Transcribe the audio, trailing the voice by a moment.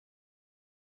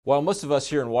While most of us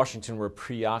here in Washington were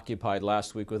preoccupied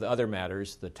last week with other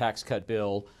matters, the tax cut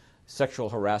bill, sexual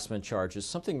harassment charges,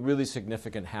 something really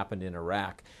significant happened in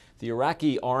Iraq. The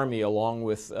Iraqi army, along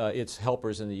with its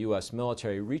helpers in the U.S.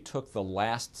 military, retook the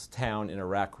last town in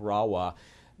Iraq, Raqqa,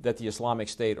 that the Islamic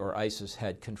State or ISIS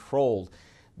had controlled.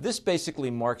 This basically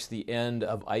marks the end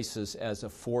of ISIS as a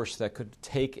force that could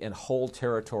take and hold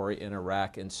territory in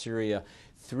Iraq and Syria.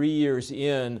 3 years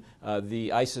in,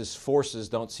 the ISIS forces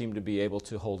don't seem to be able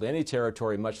to hold any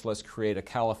territory, much less create a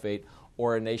caliphate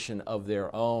or a nation of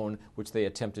their own, which they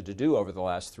attempted to do over the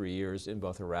last 3 years in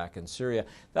both Iraq and Syria.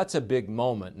 That's a big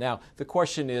moment. Now, the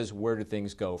question is, where do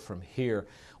things go from here?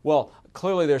 Well,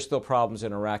 clearly there's still problems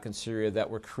in Iraq and Syria that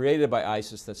were created by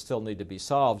ISIS that still need to be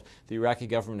solved. The Iraqi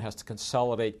government has to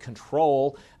consolidate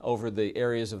control over the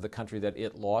areas of the country that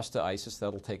it lost to ISIS.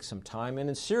 That'll take some time. And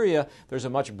in Syria, there's a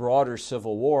much broader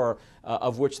civil war,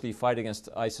 of which the fight against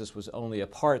ISIS was only a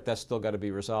part. That's still got to be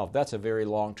resolved. That's a very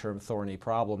long-term, thorny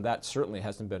problem. That certainly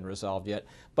hasn't been resolved yet.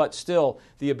 But still,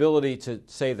 the ability to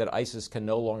say that ISIS can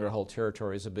no longer hold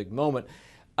territory is a big moment.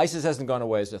 ISIS hasn't gone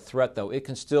away as a threat, though. It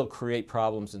can still create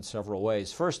problems in several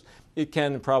ways. First, it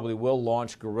can and probably will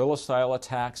launch guerrilla-style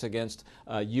attacks against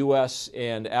U.S.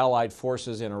 and allied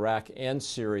forces in Iraq and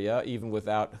Syria, even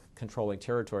without controlling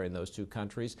territory in those two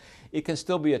countries. It can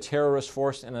still be a terrorist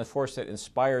force and a force that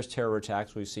inspires terror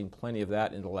attacks. We've seen plenty of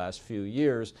that in the last few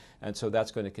years, and so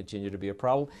that's going to continue to be a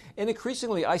problem. And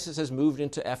increasingly, ISIS has moved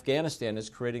into Afghanistan, is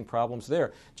creating problems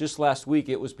there. Just last week,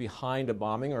 it was behind a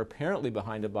bombing, or apparently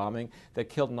behind a bombing, that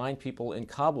killed 9 people in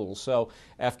Kabul. So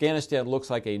Afghanistan looks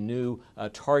like a new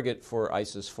target for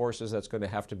ISIS forces. That's going to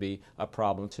have to be a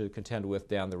problem to contend with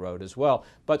down the road as well.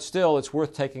 But still, it's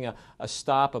worth taking a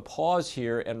pause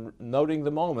here, and noting the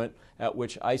moment at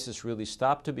which ISIS really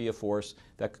stopped to be a force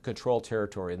that could control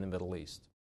territory in the Middle East.